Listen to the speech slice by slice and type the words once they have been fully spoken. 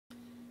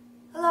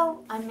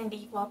Hello, I'm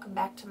Mindy. Welcome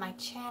back to my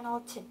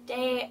channel.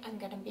 Today I'm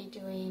going to be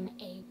doing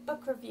a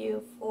book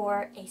review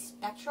for A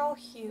Spectral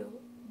Hue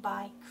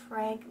by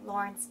Craig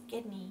Lawrence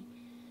Gidney,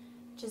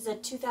 which is a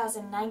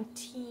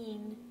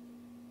 2019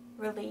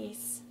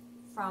 release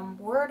from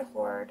Word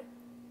Horde,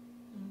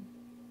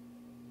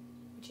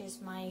 which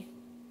is my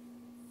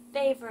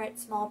favorite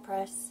small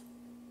press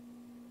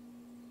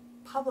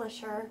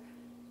publisher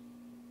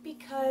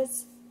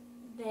because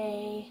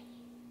they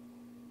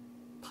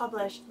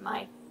published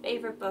my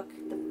favorite book,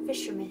 The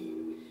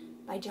Fisherman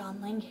by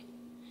John Langan,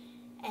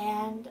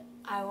 and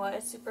I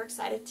was super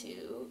excited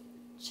to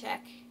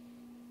check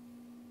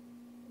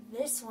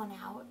this one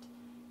out,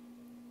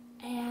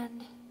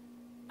 and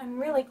I'm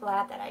really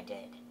glad that I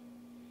did.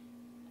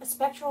 A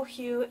Spectral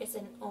Hue is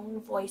an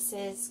own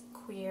voices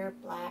queer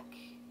black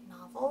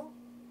novel,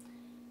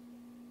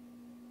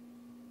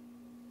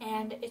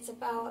 and it's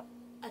about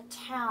a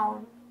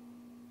town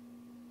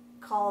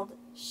called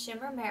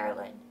Shimmer,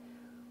 Maryland,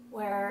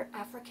 where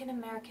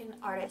African-American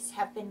artists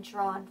have been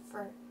drawn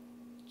for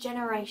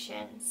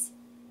generations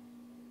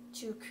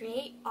to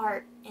create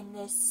art in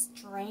this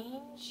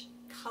strange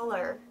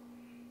color,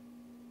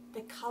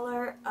 the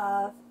color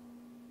of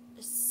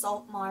the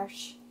salt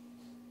marsh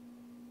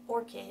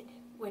orchid,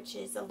 which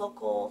is a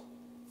local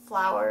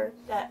flower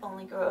that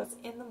only grows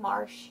in the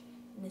marsh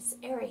in this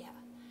area.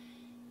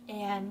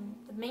 And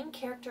the main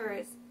character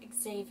is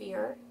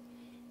Xavier,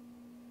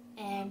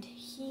 and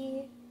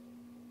he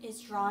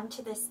is drawn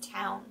to this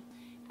town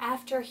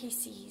after he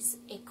sees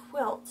a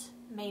quilt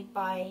made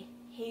by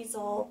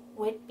Hazel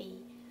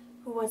Whitby,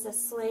 who was a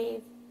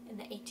slave in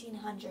the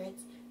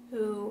 1800s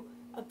who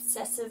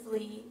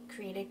obsessively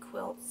created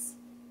quilts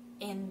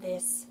in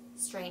this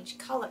strange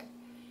color.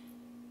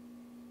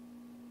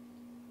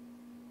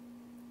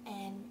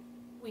 And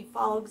we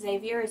follow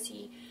Xavier as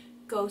he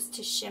goes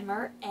to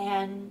Shimmer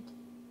and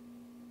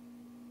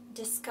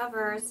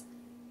discovers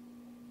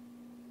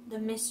the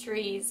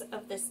mysteries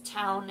of this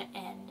town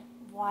and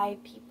why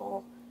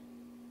people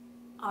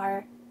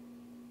are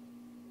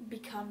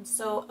become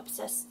so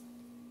obsessed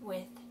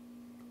with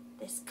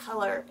this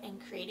color and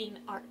creating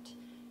art,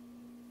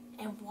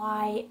 and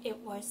why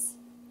it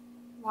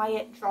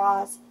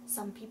draws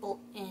some people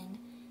in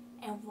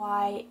and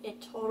why it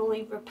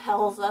totally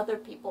repels other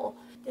people.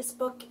 This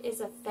book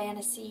is a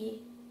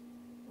fantasy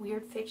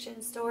weird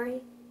fiction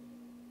story,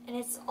 and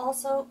it's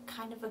also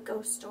kind of a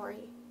ghost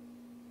story.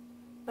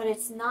 But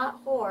it's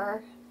not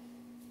horror,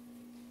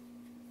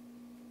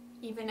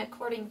 even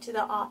according to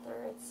the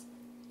author.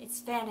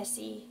 It's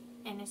fantasy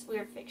and it's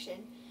weird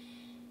fiction.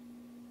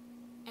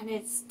 And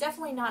it's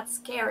definitely not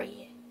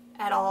scary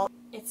at all.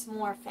 It's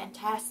more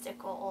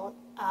fantastical.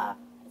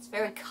 It's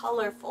very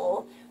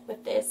colorful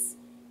with this,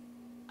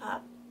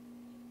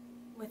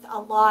 with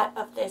a lot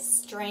of this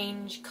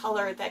strange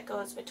color that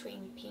goes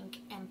between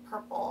pink and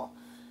purple.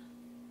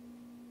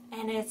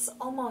 And it's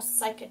almost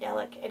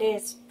psychedelic. It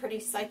is pretty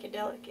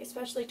psychedelic,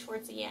 especially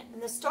towards the end. And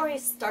the story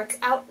starts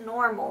out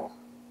normal,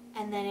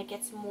 and then it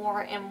gets more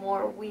and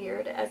more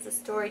weird as the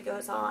story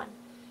goes on.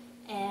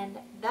 And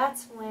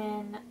that's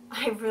when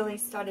I really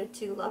started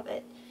to love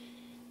it.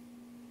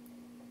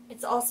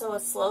 It's also a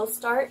slow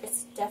start.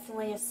 It's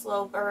definitely a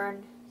slow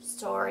burn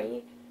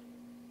story.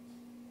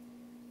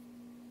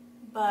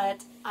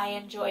 But I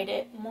enjoyed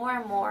it more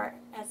and more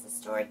as the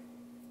story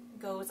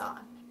goes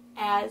on.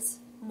 As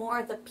more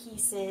of the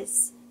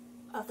pieces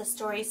of the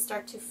story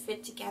start to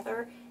fit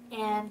together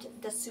and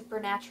the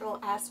supernatural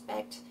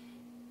aspect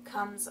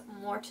comes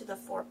more to the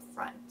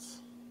forefront.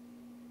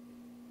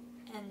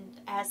 And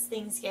as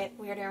things get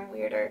weirder and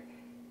weirder,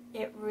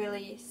 it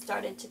really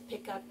started to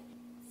pick up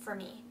for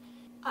me.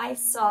 I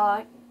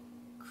saw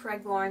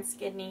Craig Lawrence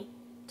Gidney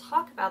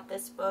talk about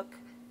this book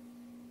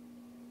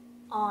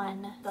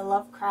on the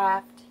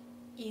Lovecraft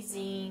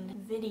e-zine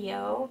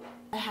video.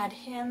 I had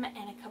him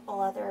and a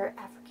couple other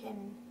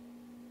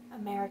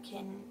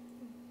African-American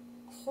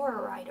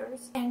horror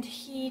writers, and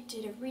he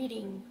did a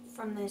reading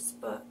from this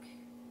book,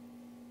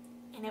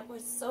 and it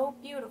was so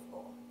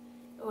beautiful.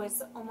 It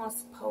was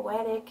almost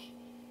poetic.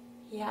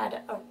 He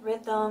had a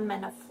rhythm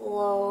and a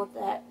flow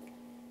that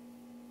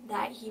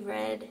he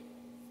read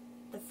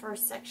the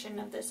first section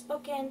of this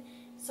book in,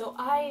 so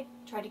I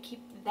tried to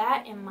keep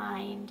that in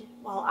mind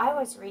while I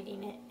was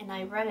reading it, and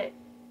I read it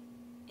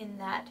in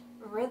that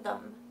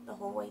rhythm the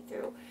whole way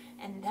through,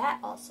 and that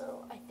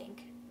also, I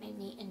think, made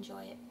me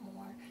enjoy it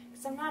more,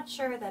 because I'm not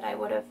sure that I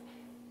would have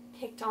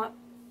picked up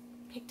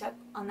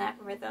on that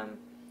rhythm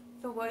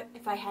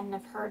if I hadn't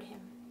have heard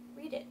him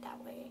read it that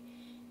way.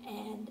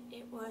 And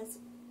it was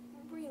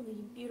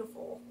really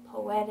beautiful,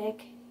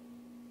 poetic,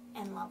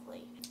 and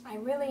lovely. I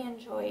really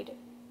enjoyed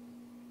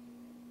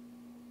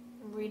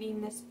reading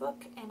this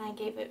book, and I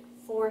gave it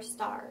 4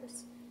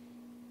 stars.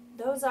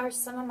 Those are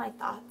some of my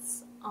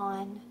thoughts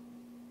on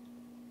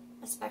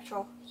A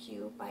Spectral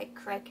Hue by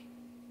Craig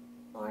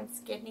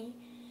Lawrence Gidney.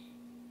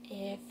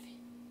 If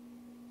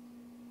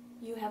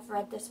you have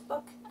read this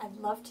book, I'd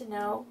love to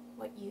know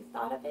what you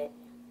thought of it.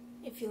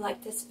 If you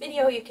like this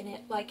video, you can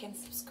hit like and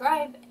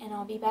subscribe, and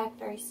I'll be back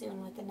very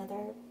soon with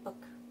another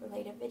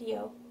book-related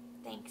video.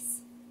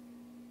 Thanks.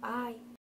 Bye.